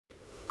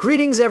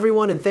Greetings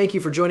everyone, and thank you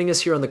for joining us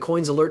here on the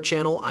Coins Alert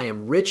channel. I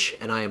am Rich,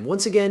 and I am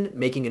once again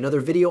making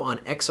another video on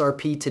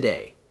XRP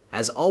today.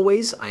 As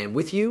always, I am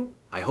with you.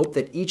 I hope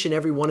that each and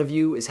every one of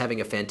you is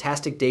having a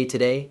fantastic day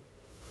today.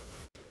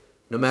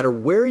 No matter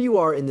where you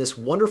are in this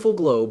wonderful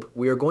globe,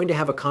 we are going to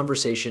have a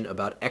conversation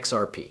about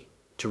XRP.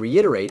 To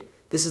reiterate,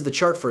 this is the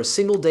chart for a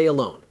single day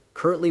alone.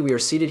 Currently, we are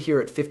seated here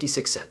at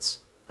 56 cents.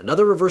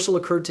 Another reversal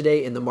occurred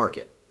today in the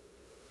market.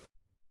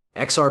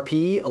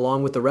 XRP,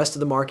 along with the rest of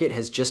the market,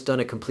 has just done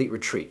a complete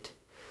retreat.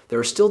 There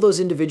are still those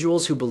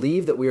individuals who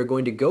believe that we are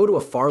going to go to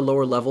a far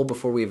lower level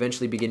before we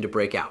eventually begin to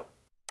break out.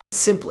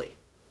 Simply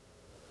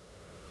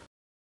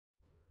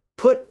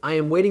put, I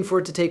am waiting for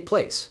it to take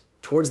place.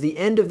 Towards the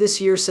end of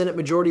this year, Senate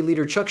Majority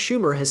Leader Chuck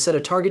Schumer has set a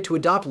target to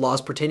adopt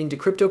laws pertaining to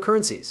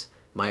cryptocurrencies.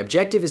 My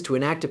objective is to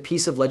enact a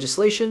piece of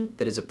legislation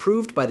that is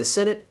approved by the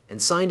Senate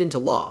and signed into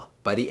law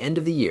by the end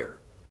of the year.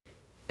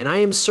 And I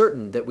am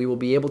certain that we will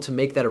be able to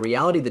make that a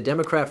reality, the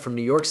Democrat from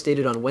New York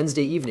stated on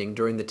Wednesday evening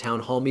during the town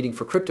hall meeting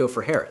for crypto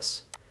for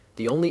Harris.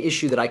 The only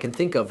issue that I can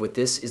think of with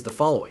this is the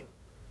following.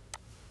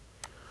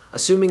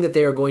 Assuming that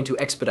they are going to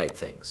expedite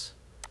things.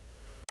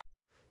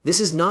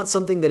 This is not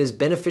something that is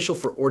beneficial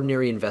for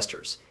ordinary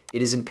investors.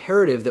 It is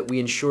imperative that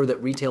we ensure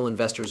that retail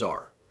investors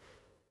are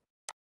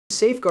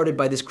safeguarded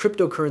by this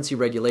cryptocurrency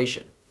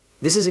regulation.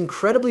 This is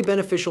incredibly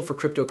beneficial for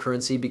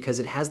cryptocurrency because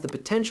it has the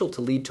potential to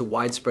lead to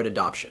widespread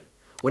adoption.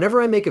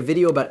 Whenever I make a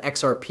video about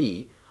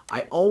XRP,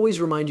 I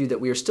always remind you that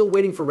we are still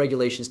waiting for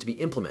regulations to be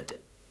implemented.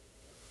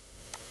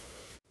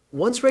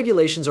 Once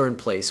regulations are in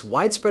place,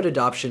 widespread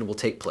adoption will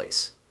take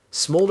place.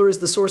 Smolder is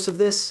the source of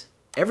this.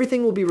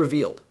 Everything will be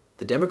revealed.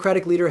 The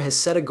Democratic leader has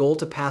set a goal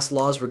to pass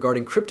laws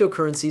regarding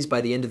cryptocurrencies by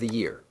the end of the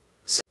year,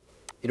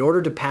 in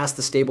order to pass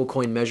the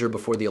stablecoin measure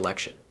before the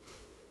election.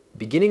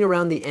 Beginning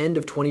around the end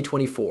of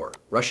 2024,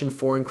 Russian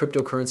foreign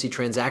cryptocurrency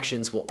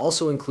transactions will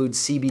also include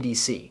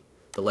CBDC.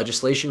 The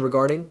legislation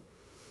regarding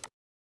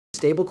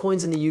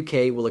stablecoins in the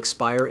UK will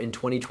expire in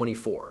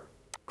 2024.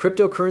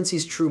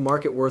 Cryptocurrency's true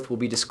market worth will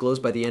be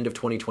disclosed by the end of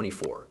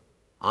 2024.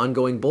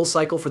 Ongoing bull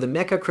cycle for the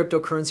Mecca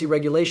cryptocurrency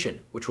regulation,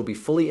 which will be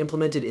fully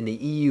implemented in the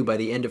EU by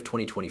the end of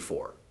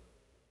 2024.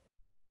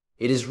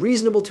 It is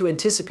reasonable to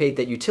anticipate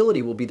that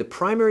utility will be the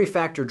primary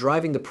factor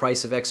driving the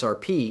price of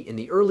XRP in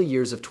the early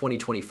years of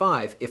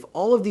 2025 if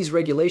all of these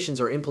regulations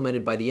are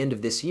implemented by the end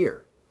of this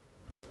year.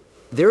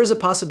 There is a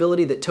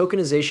possibility that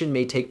tokenization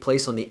may take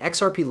place on the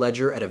XRP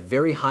ledger at a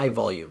very high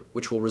volume,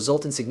 which will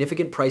result in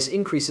significant price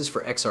increases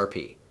for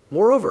XRP.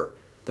 Moreover,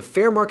 the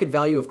fair market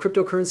value of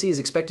cryptocurrency is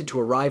expected to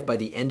arrive by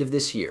the end of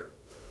this year.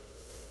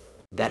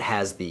 That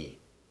has the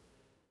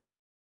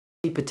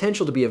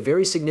potential to be a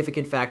very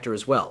significant factor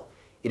as well.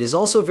 It is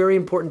also very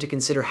important to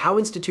consider how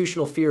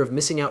institutional fear of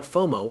missing out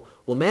FOMO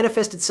will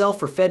manifest itself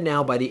for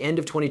FedNow by the end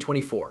of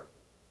 2024.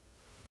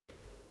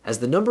 As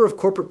the number of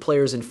corporate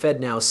players in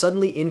FedNow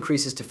suddenly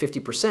increases to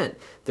 50%,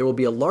 there will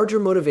be a larger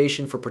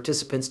motivation for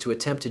participants to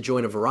attempt to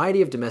join a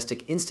variety of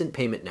domestic instant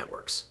payment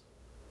networks.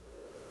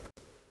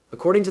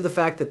 According to the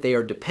fact that they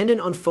are dependent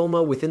on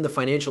FOMO within the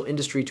financial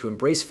industry to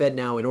embrace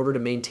FedNow in order to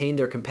maintain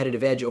their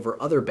competitive edge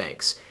over other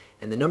banks,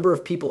 and the number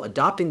of people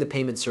adopting the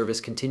payment service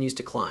continues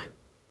to climb.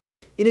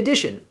 In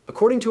addition,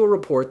 according to a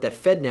report that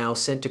FedNow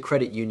sent to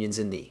credit unions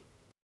in the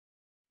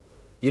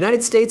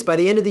United States, by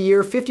the end of the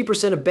year,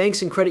 50% of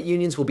banks and credit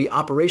unions will be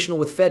operational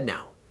with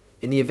FedNow,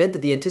 in the event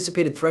that the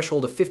anticipated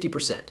threshold of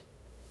 50%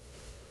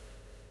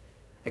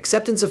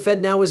 acceptance of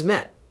FedNow is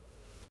met.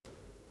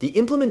 The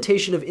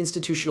implementation of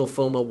institutional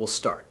FOMO will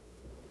start.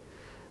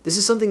 This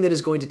is something that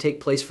is going to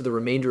take place for the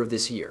remainder of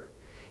this year.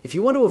 If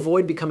you want to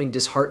avoid becoming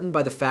disheartened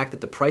by the fact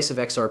that the price of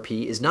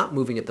XRP is not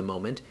moving at the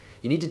moment,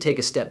 you need to take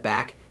a step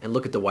back and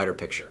look at the wider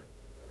picture.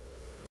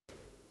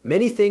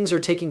 Many things are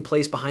taking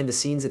place behind the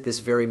scenes at this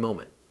very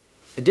moment.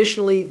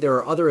 Additionally, there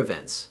are other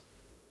events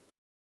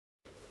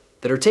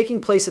that are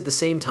taking place at the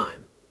same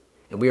time,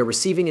 and we are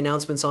receiving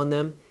announcements on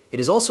them. It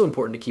is also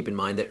important to keep in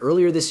mind that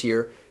earlier this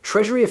year,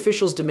 Treasury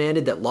officials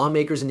demanded that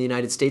lawmakers in the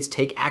United States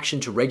take action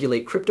to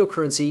regulate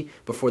cryptocurrency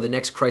before the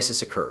next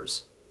crisis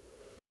occurs.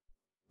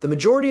 The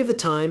majority of the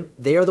time,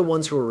 they are the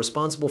ones who are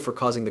responsible for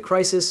causing the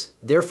crisis,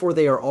 therefore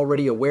they are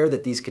already aware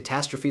that these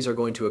catastrophes are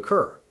going to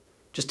occur.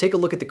 Just take a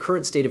look at the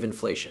current state of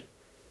inflation.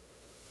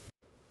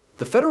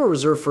 The Federal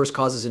Reserve first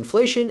causes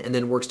inflation and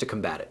then works to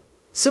combat it.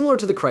 Similar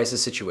to the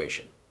crisis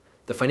situation.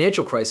 The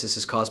financial crisis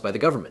is caused by the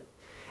government,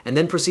 and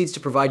then proceeds to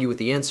provide you with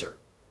the answer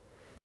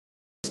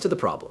to the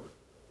problem.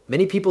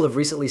 Many people have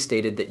recently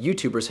stated that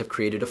YouTubers have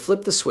created a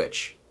flip the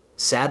switch.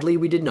 Sadly,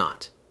 we did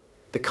not.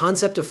 The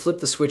concept of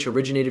flip the switch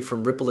originated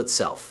from Ripple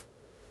itself.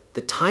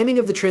 The timing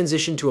of the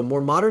transition to a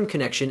more modern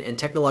connection and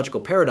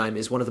technological paradigm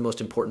is one of the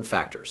most important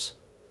factors.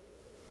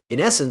 In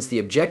essence, the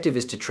objective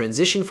is to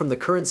transition from the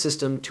current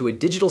system to a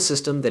digital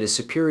system that is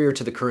superior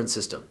to the current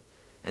system.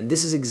 And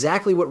this is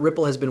exactly what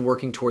Ripple has been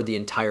working toward the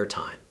entire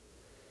time.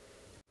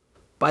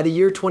 By the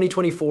year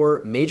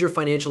 2024, major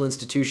financial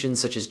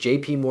institutions such as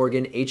JP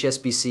Morgan,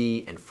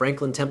 HSBC, and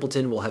Franklin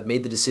Templeton will have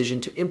made the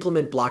decision to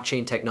implement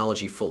blockchain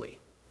technology fully.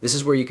 This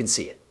is where you can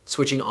see it.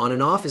 Switching on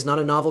and off is not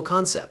a novel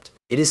concept.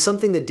 It is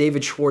something that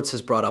David Schwartz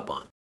has brought up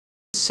on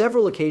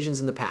several occasions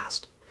in the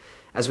past.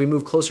 As we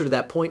move closer to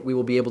that point, we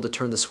will be able to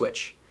turn the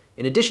switch.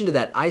 In addition to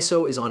that,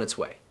 ISO is on its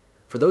way.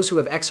 For those who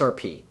have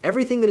XRP,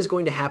 everything that is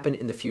going to happen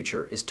in the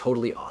future is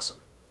totally awesome.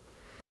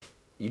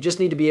 You just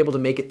need to be able to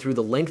make it through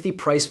the lengthy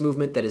price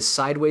movement that is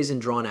sideways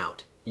and drawn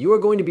out. You are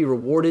going to be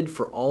rewarded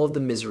for all of the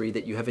misery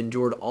that you have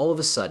endured all of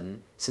a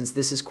sudden, since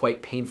this is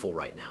quite painful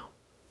right now.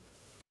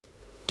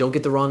 Don't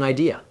get the wrong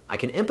idea. I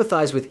can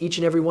empathize with each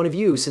and every one of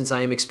you since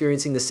I am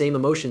experiencing the same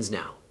emotions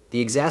now. The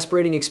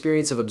exasperating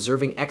experience of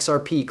observing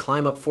XRP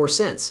climb up 4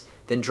 cents,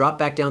 then drop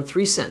back down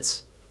 3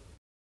 cents,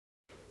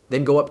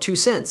 then go up 2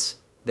 cents,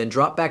 then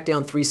drop back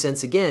down 3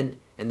 cents again,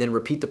 and then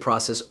repeat the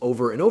process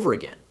over and over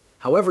again.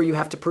 However, you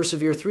have to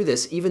persevere through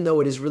this even though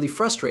it is really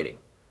frustrating.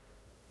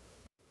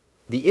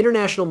 The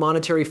International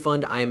Monetary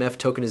Fund IMF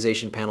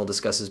tokenization panel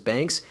discusses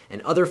banks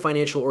and other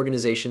financial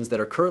organizations that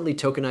are currently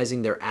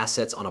tokenizing their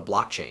assets on a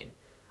blockchain.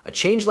 A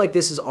change like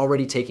this is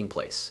already taking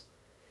place.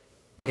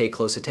 Pay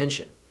close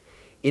attention.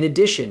 In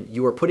addition,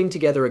 you are putting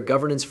together a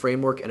governance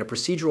framework and a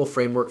procedural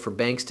framework for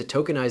banks to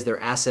tokenize their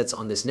assets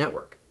on this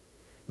network.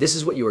 This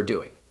is what you are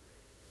doing.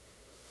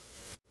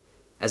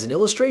 As an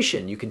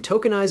illustration, you can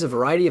tokenize a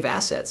variety of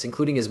assets,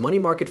 including as money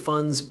market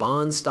funds,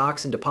 bonds,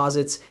 stocks, and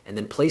deposits, and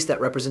then place that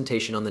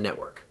representation on the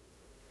network.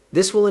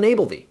 This will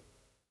enable the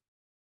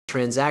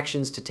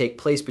transactions to take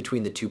place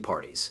between the two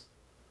parties.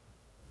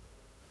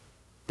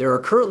 There are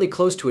currently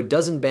close to a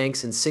dozen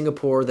banks in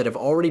Singapore that have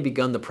already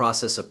begun the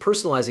process of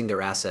personalizing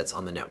their assets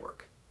on the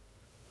network.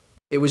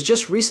 It was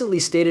just recently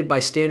stated by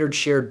Standard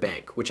Chartered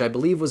Bank, which I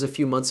believe was a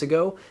few months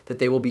ago, that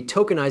they will be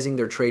tokenizing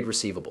their trade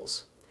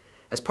receivables.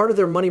 As part of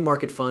their money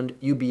market fund,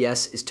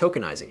 UBS is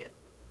tokenizing it.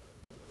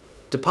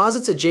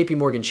 Deposits at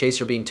JP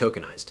Chase are being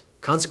tokenized.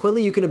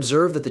 Consequently, you can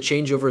observe that the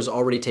changeover is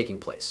already taking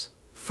place.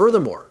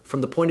 Furthermore,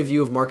 from the point of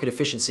view of market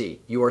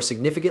efficiency, you are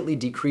significantly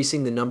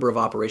decreasing the number of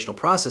operational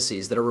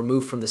processes that are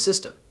removed from the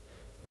system.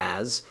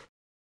 As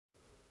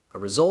a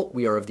result,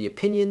 we are of the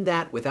opinion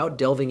that, without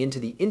delving into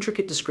the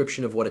intricate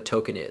description of what a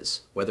token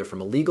is, whether from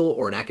a legal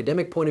or an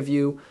academic point of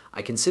view,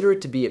 I consider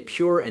it to be a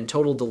pure and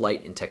total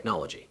delight in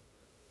technology.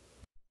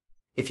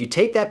 If you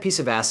take that piece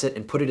of asset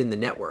and put it in the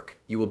network,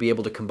 you will be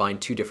able to combine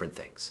two different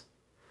things.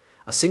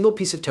 A single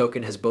piece of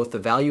token has both the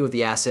value of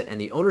the asset and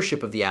the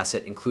ownership of the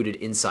asset included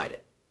inside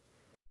it.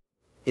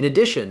 In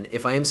addition,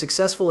 if I am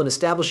successful in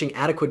establishing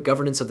adequate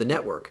governance of the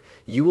network,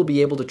 you will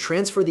be able to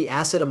transfer the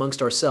asset amongst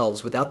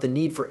ourselves without the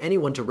need for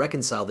anyone to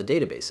reconcile the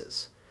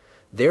databases.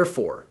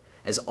 Therefore,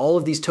 as all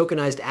of these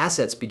tokenized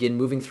assets begin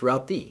moving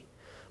throughout the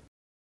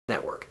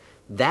network,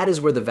 that is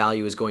where the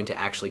value is going to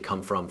actually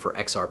come from for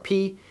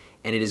XRP,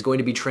 and it is going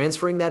to be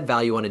transferring that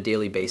value on a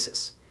daily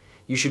basis.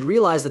 You should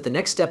realize that the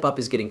next step up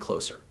is getting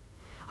closer.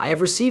 I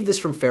have received this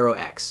from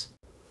PharoX.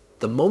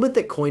 The moment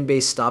that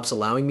Coinbase stops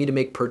allowing me to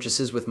make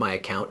purchases with my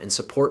account and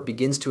support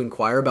begins to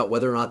inquire about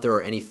whether or not there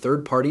are any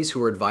third parties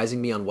who are advising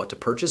me on what to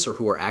purchase or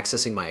who are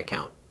accessing my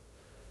account.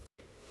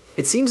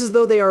 It seems as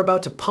though they are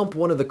about to pump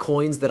one of the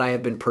coins that I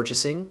have been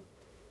purchasing.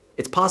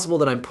 It's possible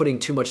that I'm putting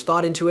too much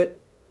thought into it,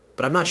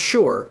 but I'm not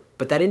sure,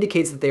 but that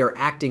indicates that they are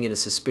acting in a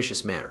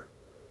suspicious manner.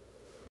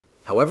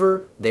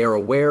 However, they are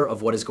aware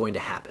of what is going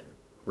to happen.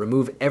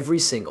 Remove every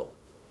single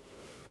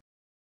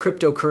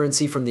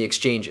cryptocurrency from the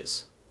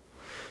exchanges.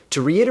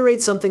 To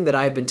reiterate something that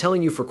I have been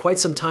telling you for quite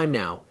some time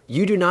now,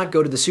 you do not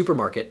go to the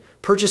supermarket,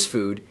 purchase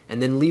food,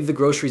 and then leave the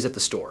groceries at the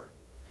store.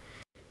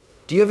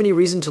 Do you have any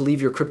reason to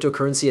leave your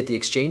cryptocurrency at the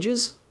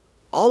exchanges?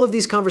 All of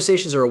these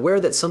conversations are aware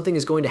that something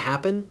is going to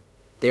happen.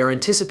 They are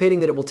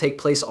anticipating that it will take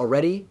place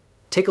already.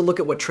 Take a look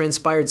at what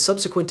transpired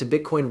subsequent to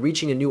Bitcoin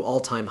reaching a new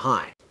all-time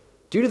high.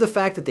 Due to the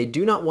fact that they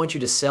do not want you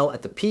to sell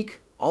at the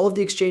peak, all of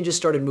the exchanges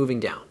started moving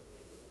down.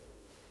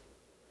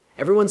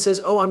 Everyone says,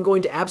 oh, I'm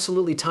going to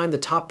absolutely time the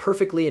top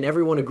perfectly, and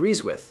everyone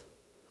agrees with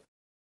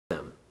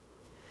them.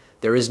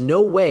 There is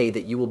no way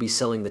that you will be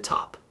selling the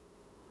top.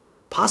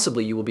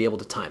 Possibly you will be able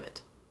to time it.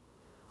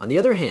 On the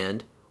other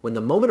hand, when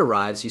the moment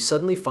arrives, you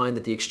suddenly find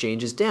that the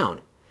exchange is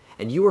down,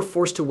 and you are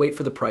forced to wait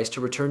for the price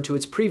to return to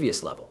its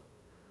previous level.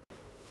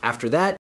 After that,